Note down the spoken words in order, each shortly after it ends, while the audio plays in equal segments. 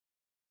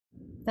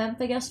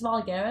Pemphigus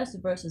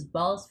vulgaris versus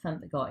Bullous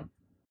Pemphigoid.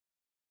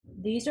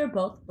 These are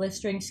both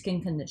blistering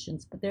skin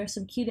conditions, but there are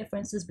some key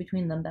differences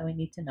between them that we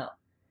need to know.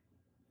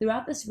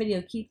 Throughout this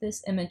video, keep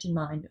this image in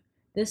mind.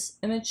 This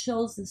image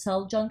shows the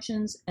cell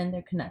junctions and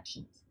their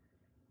connections.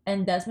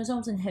 And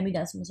desmosomes and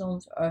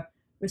hemidesmosomes are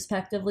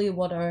respectively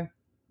what are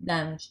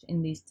damaged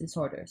in these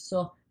disorders.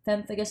 So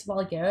Pemphigus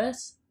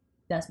vulgaris,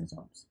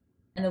 desmosomes.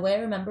 And the way I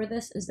remember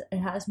this is that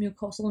it has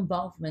mucosal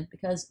involvement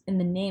because in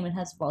the name it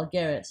has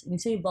vulgaris, and you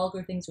say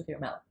vulgar things with your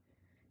mouth.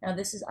 Now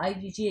this is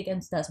IgG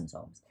against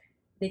desmosomes.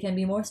 They can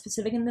be more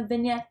specific in the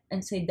vignette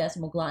and say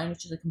desmoglein,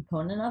 which is a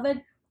component of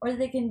it, or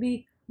they can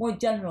be more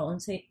general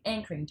and say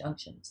anchoring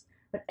junctions.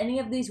 But any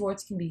of these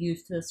words can be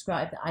used to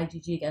describe the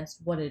IgG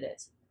against what it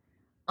is.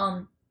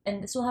 And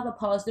this will have a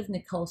positive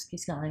Nikolsky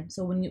sign.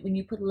 So when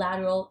you put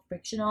lateral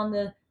friction on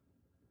the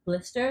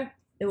blister,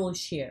 it will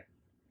shear.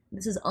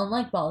 This is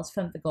unlike Bullous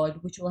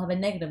Pemphigoid, which will have a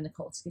negative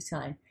Nikolsky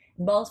sign.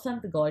 And Bullous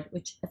Pemphigoid,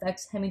 which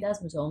affects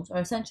hemidesmosomes, are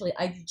essentially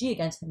IgG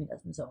against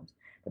hemidesmosomes,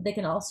 but they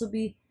can also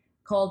be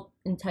called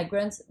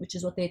integrants, which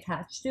is what they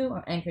attach to,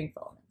 or anchoring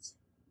filaments.